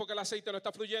preguntes por qué el aceite no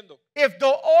está fluyendo. If the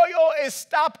oil is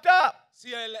stopped up,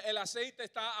 Si el aceite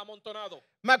está amontonado,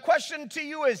 my question to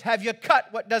you is, have you cut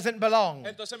what doesn't belong?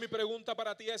 entonces mi pregunta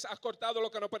para ti es, ¿has cortado lo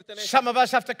que no pertenece? Some of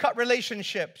us have to cut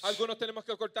relationships. Algunos tenemos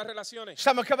que cortar relaciones.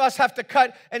 Some of us have to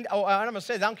cut, and I'm going to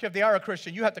say, I don't care if they are a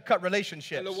Christian, you have to cut Te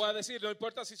relationships. lo voy a decir, no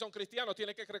importa si son cristianos,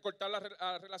 tienes que recortar las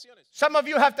relaciones. Some of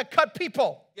you have to cut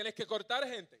people Tienes que cortar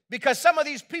gente, because some of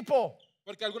these people,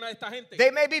 porque alguna de esta gente they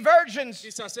may be virgins,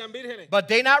 quizás sean vírgenes, but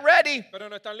they're not ready. pero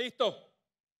no están listos.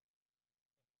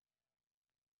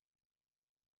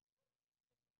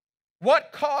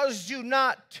 What caused you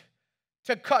not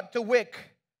to cut the wick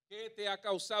 ¿Qué te ha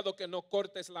causado que no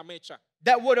cortes la mecha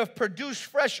that would have produced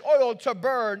fresh oil to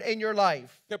burn in your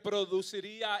life? que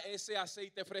produciría ese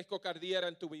aceite fresco que ardiera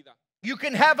en tu vida? You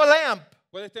can have a lamp,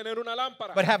 Puedes tener una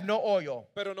lámpara, but have no oil.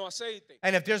 pero no aceite.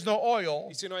 And if there's no oil,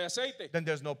 Y si no hay aceite, then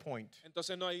there's no point.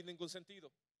 entonces no hay ningún sentido.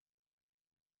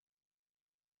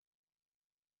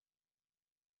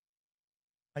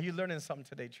 Are you learning something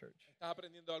today, church? Estás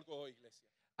aprendiendo algo hoy, iglesia.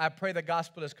 I pray the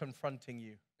gospel is confronting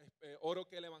you. Oro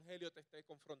que el evangelio te esté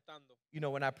confrontando. You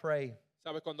know, when I pray,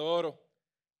 ¿Sabes? Cuando oro,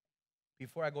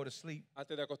 before I go to sleep,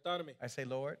 antes de acostarme, I say,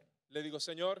 Lord, le digo,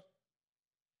 Señor,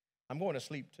 I'm going to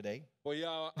sleep today. voy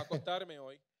a acostarme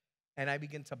hoy. And I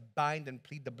begin to bind and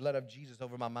plead the blood of Jesus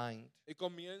over my mind Y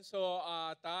comienzo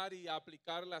a atar y a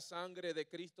aplicar la sangre de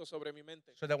Cristo sobre mi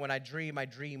mente. so that when I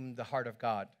dream the heart of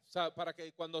God. O sea, para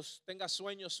que cuando tenga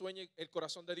sueños, sueñe el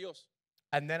corazón de Dios.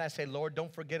 And then I say, Lord, don't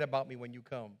forget about me when you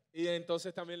come. Y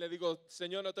entonces también le digo,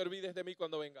 Señor, no te olvides de mí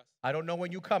cuando vengas. I don't know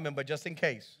when you coming, but just in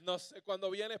case. No sé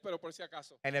cuándo vienes, pero por si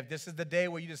acaso. And if this is the day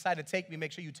where you decide to take me,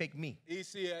 make sure you take me. Y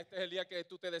si este es el día que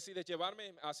tú te decides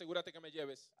llevarme, asegúrate que me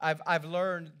lleves. I've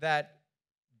learned that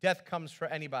death comes for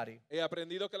anybody, He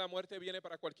aprendido que la muerte viene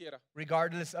para cualquiera,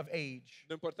 regardless of age.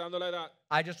 no importando la edad.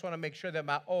 I just want to make sure that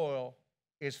my oil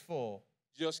is full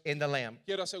Yo in the lamp.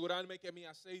 quiero asegurarme que mi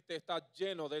aceite está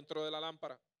lleno dentro de la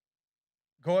lámpara.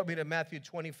 Go with me to Matthew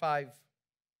 25,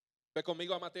 Ve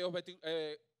conmigo a Mateo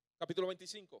capítulo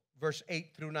 25, verse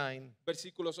 8 through 9.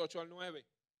 versículos 8 al 9.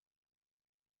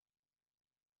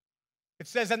 It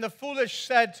says, and the foolish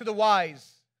said to the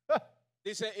wise,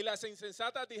 Dice, y las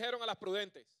insensatas dijeron a las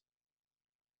prudentes,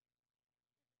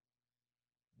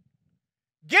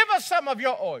 give us some of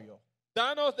your oil,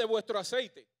 danos de vuestro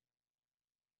aceite,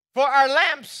 for our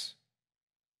lamps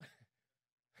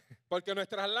porque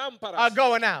nuestras are lámparas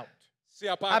going out. se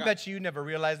I apagan. bet you never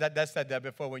realized that said that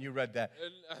before when you read that.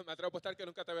 Me atrevo a apostar que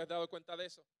nunca te habías dado cuenta de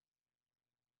eso.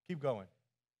 Keep going.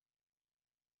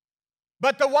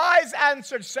 But the wise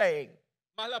answered, saying,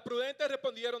 Mas las prudentes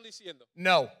respondieron diciendo,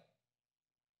 no,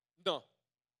 no,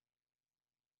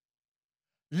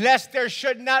 lest there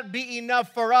should not be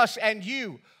enough for us and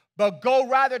you, but go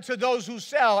rather to those who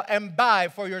sell and buy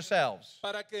for yourselves.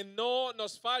 para que no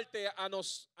nos falte a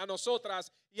nosotras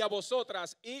y a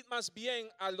vosotras, id más bien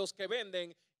a los que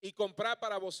venden y comprar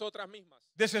para vosotras mismas.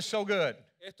 This is so good.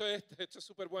 Esto es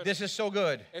súper bueno. This is so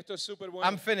good. Esto es súper bueno.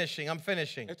 I'm finishing.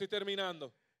 Estoy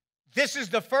terminando. This is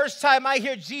the first time I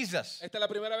hear Jesus Esta es la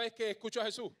primera vez que escucho a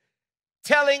Jesús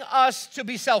telling us to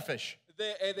be selfish.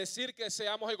 decir que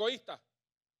seamos egoístas.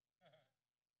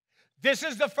 This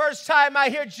is the first time I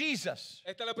hear Jesus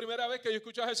Esta es la primera vez que yo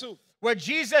escucho a Jesús. where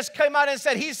Jesus came out and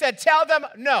said, he said, tell them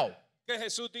no. Que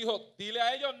Jesús dijo, dile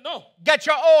a ellos no. Get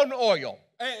your own oil.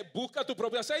 Busca tu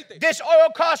propio aceite. This oil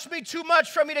cost me too much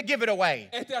for me to give it away.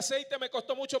 Este aceite me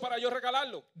costó mucho para yo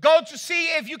regalarlo. Go to see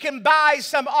if you can buy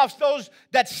some off those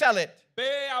that sell it.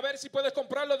 Ve a ver si puedes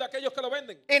comprarlo de aquellos que lo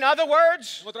venden. In other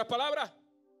words, En otras palabras,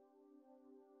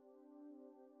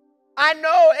 I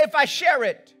know if I share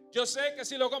it, yo sé que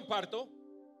si lo comparto,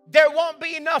 there won't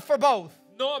be enough for both.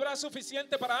 no habrá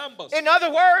suficiente para ambos. In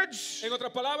other words, En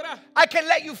otras palabras, I can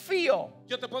let you feel,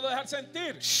 yo te puedo dejar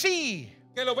sentir, see,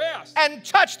 que lo veas and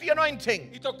touch the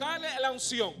anointing, y tocarle la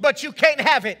unción, but you can't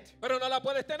have it pero no la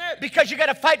puedes tener because you got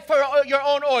to fight for your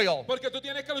own oil. porque tú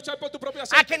tienes que luchar por tu propio I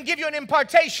aceite. can give you an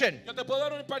impartation, Yo te puedo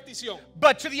dar una impartición,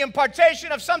 but to the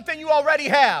impartation of something you already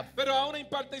have, pero a una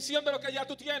impartición de lo que ya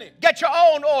tú tienes. get your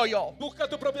own oil. Busca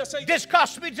tu propio aceite. This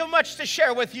cost me too much to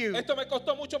share with you. Esto me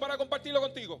costó mucho para compartirlo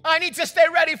contigo. I need to stay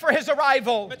ready for his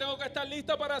arrival. Me tengo que estar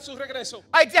listo para su regreso.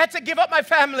 I had to give up my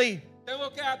family.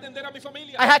 Tengo que atender a mi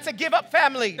familia. I had to give up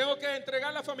family. Tengo que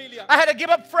entregar la familia. I had to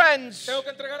give up friends. Tengo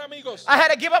que entregar amigos. I had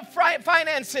to give up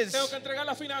finances. Tengo que entregar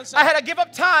las finanzas. I had to give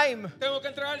up time. Tengo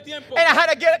que entregar el tiempo. And I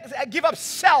had to give up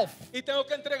self Y tengo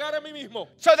que entregar a mí mismo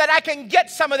so that I can get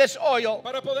some of this oil.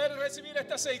 para poder recibir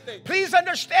este aceite. Please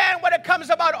understand when it comes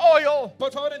about oil.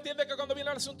 Por favor, entiende que cuando viene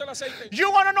el asunto del aceite,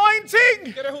 You want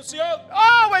anointing? ¿quieres unción?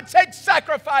 Oh, it takes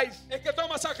sacrifice. Es que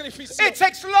toma sacrificio. It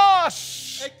takes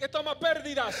loss. Es que toma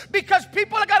pérdidas. Because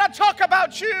people are going to talk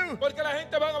about you. Porque la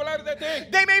gente va a hablar de ti.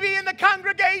 They may be in the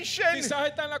congregation. Quizás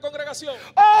está en la congregación.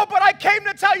 Oh, but I came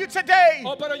to tell you today,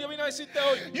 Oh, pero yo vine a decirte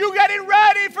hoy, you getting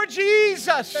ready for te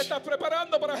Jesus. estás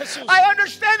preparando para Jesús. I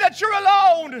understand that you're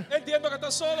alone. Entiendo que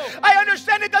estás solo. I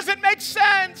understand it doesn't make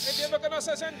sense. Entiendo que no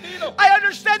hace sentido. I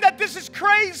understand that this is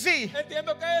crazy.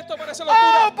 Entiendo que esto parece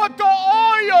Oh, locura. but the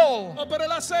oil, Oh, pero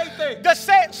el aceite, the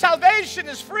salvation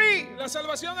is free. la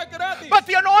salvación es gratis. But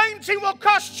the anointing will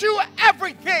cost you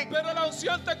everything. Pero la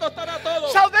unción te costará todo.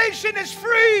 Salvation is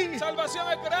free. Salvación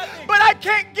es gratis. But I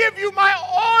can't give you my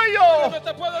Pero no oil.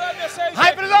 te puedo dar mi aceite.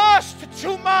 I've lost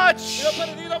too much. Yo he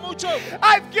perdido mucho.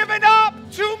 I've given up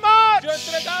too much Yo he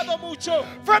entregado mucho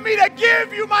for me to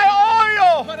give you my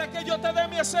oil. para que yo te dé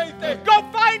mi aceite. Go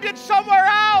find it somewhere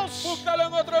else. Búscalo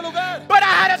en otro lugar. But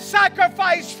I had to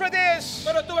sacrifice for this.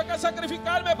 Pero tuve que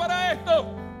sacrificarme para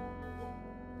esto.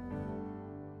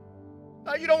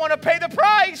 You don't want to pay the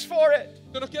price for it.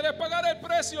 Tú no quieres pagar el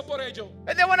precio por ello.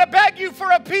 And they want to beg you for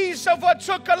a piece of what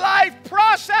took a life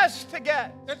process to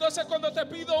get. Entonces cuando te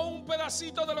pido un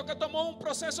pedacito de lo que tomó un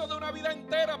proceso de una vida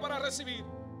entera para recibir,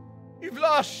 You've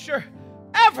lost your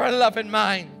ever-loving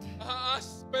mind.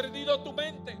 has perdido tu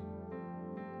mente.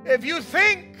 If you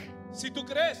think Si tú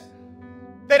crees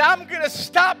that I'm going to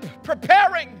stop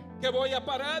preparing que voy a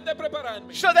parar de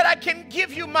prepararme so that I can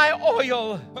give you my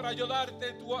oil, para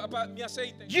ayudarte mi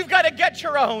aceite, you've got to get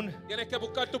your own. tienes que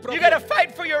buscar tu You propio. got to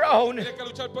fight for your own. Tienes que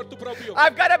luchar por tu propio.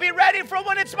 I've got to be ready for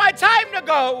when it's my time to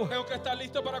go. Tengo que estar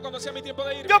listo para cuando sea mi tiempo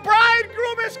de ir. The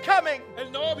bridegroom is coming. El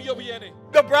novio viene.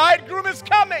 The bridegroom is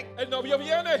coming. El novio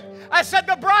viene. I said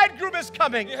the bridegroom is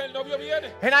coming. Dije, el novio viene.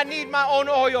 And I need my own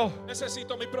oil.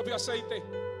 Necesito mi propio aceite.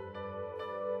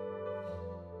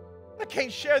 I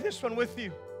can't share this one with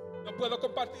you. No puedo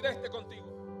compartir este contigo.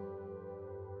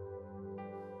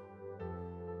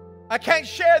 I can't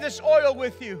share this oil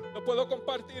with you. No puedo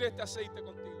compartir este aceite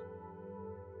contigo.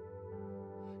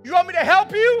 You want me to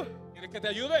help you? ¿Quieres que te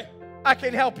ayude? I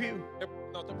can help you.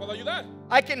 No te puedo ayudar.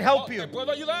 I can No, help te you. puedo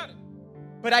ayudar,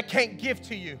 But I can't give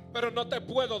to you. pero no te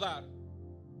puedo dar.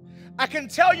 I can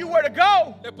tell you where to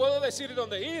go. Te puedo decir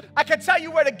dónde ir. I can tell you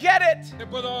where to get it. Te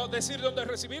puedo decir dónde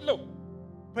recibirlo,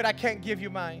 But I can't give you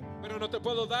mine. pero no te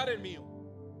puedo dar el mío.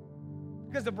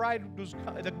 Because the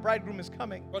bridegroom is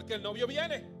coming. Porque el novio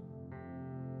viene.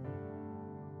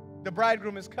 The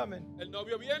bridegroom is coming. El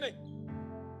novio viene.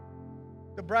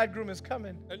 The bridegroom is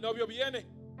coming. El novio viene.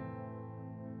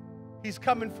 He's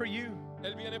coming for you.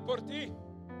 Él viene por ti.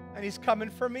 And he's coming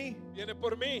for me. Viene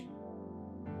por mí.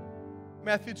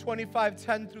 Matthew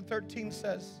 25:10 through 13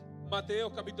 says, Mateo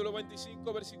capítulo 25,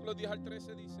 versículos 10 al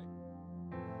 13 dice.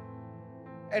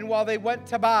 and while they went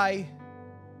to buy,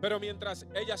 Pero mientras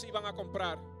ellas iban a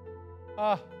comprar,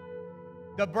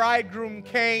 the bridegroom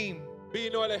came,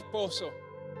 vino el esposo.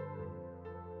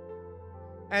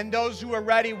 and those who were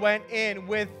ready went in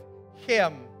with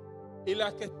him Y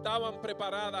las que estaban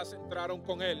preparadas entraron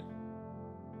con él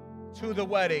to the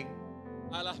wedding.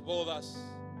 a las bodas.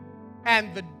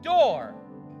 And the door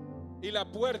Y la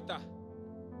puerta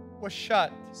was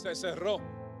shut. se cerró.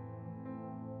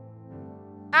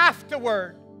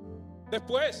 Afterward,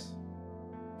 Después,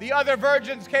 the other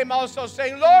virgins came also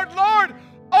saying, Lord, Lord,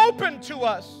 open to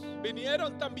us.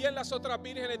 vinieron también las otras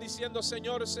vírgenes diciendo,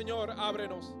 Señor, Señor,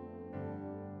 ábrenos.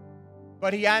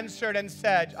 But he answered and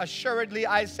said, assuredly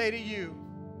I say to you,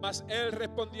 Mas él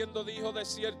respondiendo dijo, de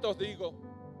cierto os digo,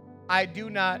 I do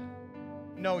not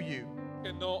know you.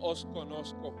 que no os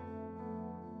conozco.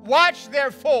 Watch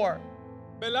therefore,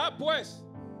 Velad pues,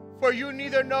 for you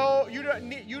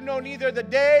know neither the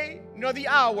day nor the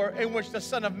hour in which the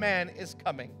Son of Man is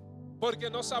coming. porque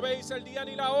no sabéis el día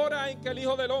ni la hora en que el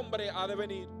Hijo del Hombre ha de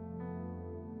venir.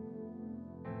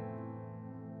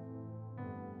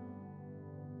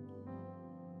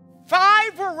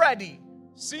 were ready.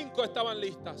 5 estaban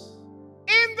listas.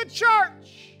 In the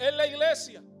church, En la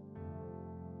iglesia,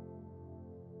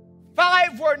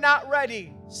 5 were not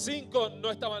ready. 5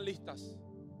 no estaban listas.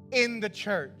 In the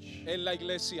church. En la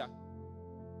iglesia.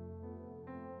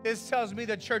 This tells me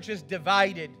the church is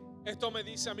divided Esto me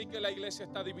dice a mí que la iglesia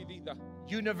está dividida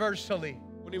universally.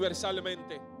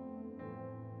 universalmente.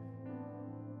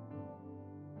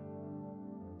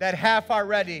 That half are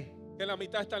ready Que la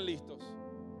mitad están listos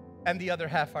and the other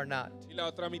half are not. y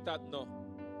la otra mitad no.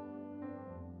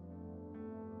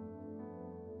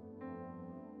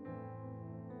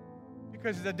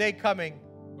 Because there's a day coming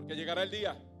Porque llegará el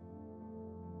día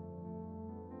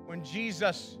when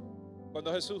Jesus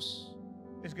cuando Jesús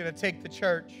is going to take the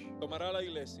church, tomará la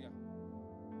iglesia.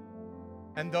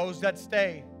 and those that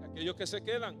stay, Aquellos que se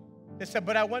quedan they said,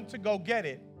 but I want to go get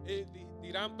it.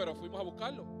 dirán, pero fuimos a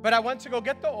buscarlo. But I want to go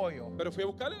get the oil. Pero fui a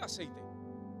buscar el aceite.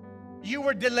 You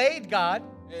were delayed, God.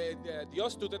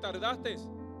 Dios, tú te tardaste.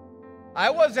 I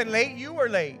wasn't late, you were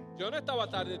late. Yo no estaba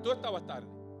tarde, tú estabas tarde.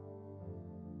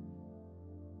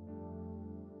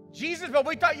 Jesus, but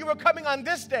we thought you were coming on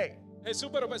this day.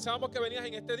 Jesús, pero pensábamos que venías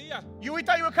en este día. We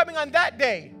thought you were coming on that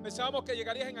day. Pensábamos que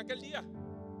llegarías en aquel día.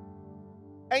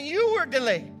 And you were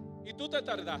delayed. Y tú te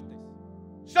tardaste.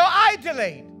 So I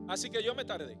delayed. Así que yo me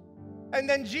tardé. And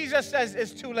then Jesus says,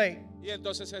 it's too late. Y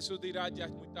entonces Jesús dirá, ya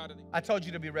es muy tarde. I told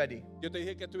you to be ready. Yo te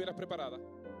dije que estuvieras preparada.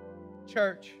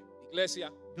 Church, Iglesia,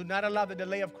 do not allow the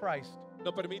delay of Christ.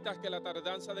 no permitas que la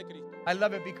tardanza de Cristo. I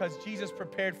love it because Jesus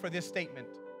prepared for this statement.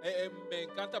 Me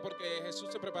encanta porque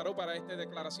Jesús se preparó para esta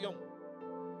declaración.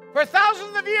 For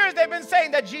thousands of years, they've been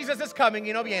saying that Jesus is coming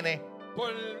y no viene. Por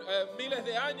miles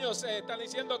de años están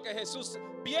diciendo que Jesús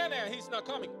viene and he's not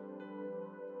coming.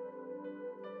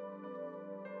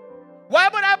 Why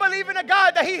would I believe in a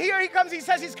God that here he comes, he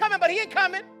says he's coming, but he ain't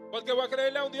coming? Porque voy a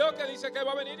creerle a un Dios que dice que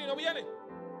va a venir y no viene.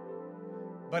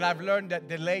 But I've learned that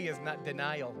delay is not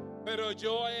denial. Pero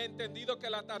yo he entendido que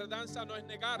la tardanza no es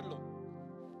negarlo.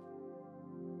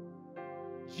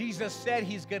 Jesus said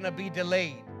he's going to be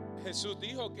delayed. Jesús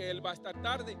dijo que él va a estar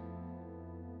tarde.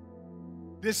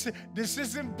 This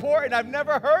is important. I've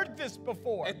never heard this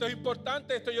before. Esto es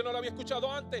importante, esto yo no lo había escuchado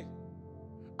antes.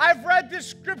 I've read this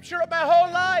scripture my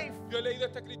whole life. Yo he leído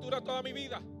esta escritura toda mi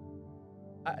vida.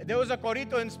 There was a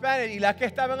corito in Spanish y las que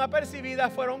estaban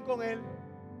apercibidas fueron con él.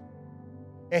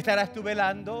 Estarás tú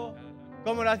velando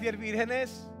como las 10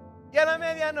 vírgenes y a la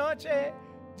medianoche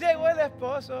llegó el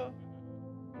esposo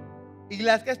y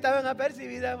las que estaban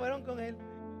apercibidas fueron con él.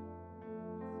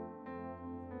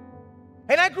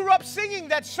 And I grew up singing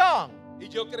that song. Y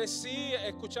yo crecí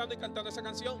escuchando y cantando esa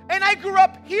canción. And I grew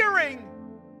up hearing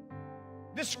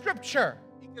the scripture.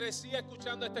 Y crecí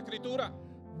escuchando esta escritura.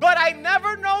 But I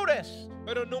never noticed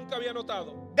Pero nunca había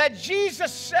notado that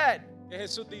Jesus said que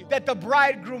Jesús dijo that the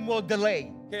bridegroom will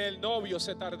delay. que el novio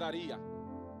se tardaría.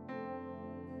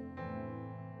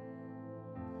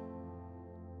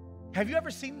 Have you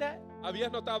ever seen that?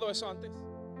 ¿Habías notado eso antes?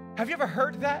 Have you ever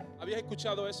heard that? ¿Habías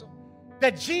escuchado eso?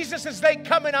 That Jesus is late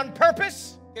coming on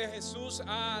purpose? Que Jesús se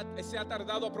ha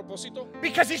tardado a propósito.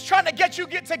 Because he's trying to get you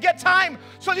to get time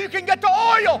so you can get the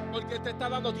oil. Porque te está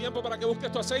dando tiempo para que busques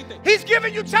tu aceite. He's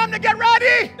giving you time to get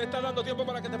ready. Te está dando tiempo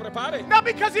para que te prepares. Not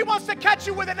because he wants to catch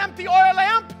you with an empty oil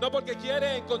lamp. No porque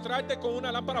quiere encontrarte con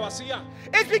una lámpara vacía.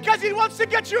 It's because he wants to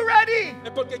get you ready.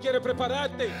 Es porque quiere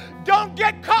prepararte. Don't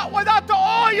get caught without the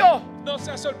oil. No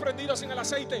seas sorprendido sin el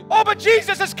aceite. Oh, but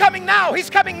Jesus is coming now. He's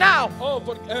coming now. Oh,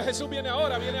 porque Jesús viene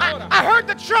ahora, viene ahora. I heard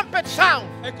the trumpet sound.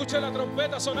 Escuché la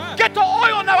trompeta sonar. Get the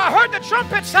oil now. I heard the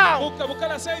trumpet sound. Busca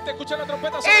el aceite, escucha la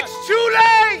trompeta sonar. It's too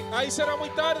late. Ahí será muy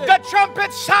tarde. The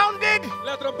trumpet sounded.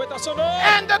 La trompeta sonó.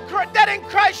 And the dead in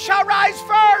Christ shall rise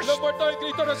first. Los muertos en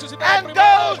Cristo resucitarán And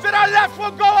primero. those that are left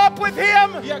will go up with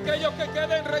him. Y aquellos que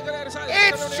queden regresarán.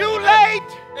 It's too late.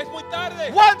 Es muy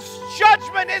tarde. Once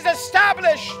judgment is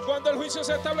established, Cuando el juicio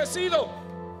se ha establecido,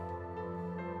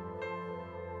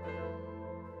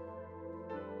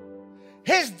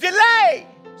 his delay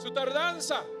su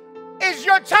tardanza is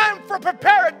your time for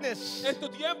preparedness. es tu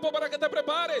tiempo para que te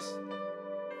prepares.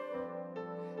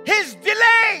 His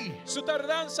delay Su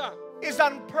tardanza is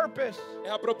on purpose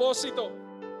es a propósito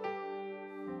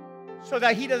so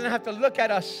that he doesn't have to look at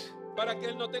us para que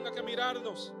Él no tenga que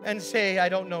mirarnos and say, I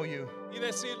don't know you. y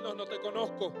decirnos, no te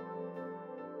conozco.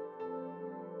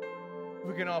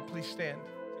 We can all please stand.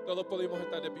 Si todos podemos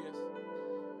estar de pies.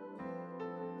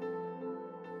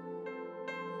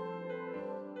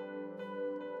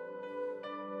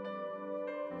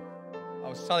 I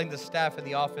was telling the staff in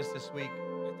the office this week,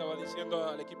 Estaba diciendo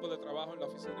al equipo de trabajo en la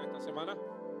oficina esta semana.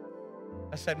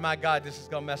 I said, my God, this is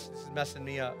messing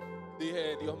me up.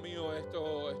 dije, Dios mío,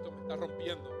 esto me está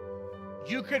rompiendo.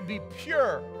 You could be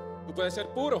pure Tú puedes ser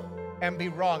puro and be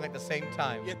wrong at the same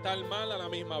time. y estar mal a la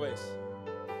misma vez.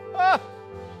 Ah!